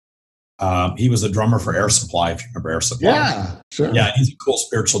partner. He was a drummer for Air Supply, if you remember Air Supply. Yeah, sure. Yeah, he's a cool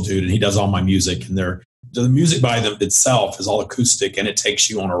spiritual dude, and he does all my music. And the music by them itself is all acoustic, and it takes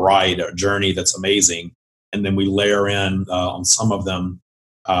you on a journey that's amazing. And then we layer in on some of them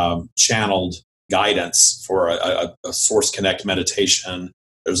channeled guidance for a Source Connect meditation.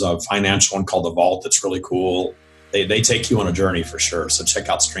 There's a financial one called The Vault that's really cool. They take you on a journey for sure. So check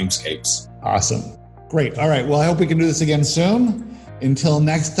out Streamscapes. Awesome. Great. All right. Well, I hope we can do this again soon. Until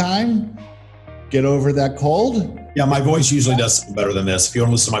next time, get over that cold. Yeah, my voice usually does something better than this. If you want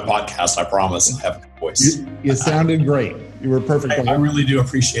to listen to my podcast, I promise I have a good voice. You sounded great. You were perfect. I really do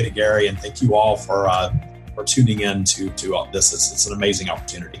appreciate it, Gary, and thank you all for tuning in to this. It's an amazing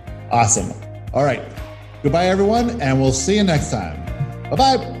opportunity. Awesome. All right. Goodbye, everyone, and we'll see you next time.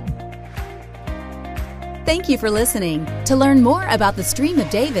 Bye-bye. Thank you for listening. To learn more about the Stream of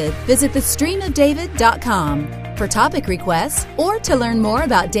David, visit thestreamofdavid.com. For topic requests or to learn more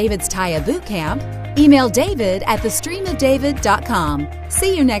about David's Taya Bootcamp, email David at thestreamofdavid.com.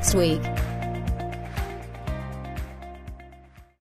 See you next week.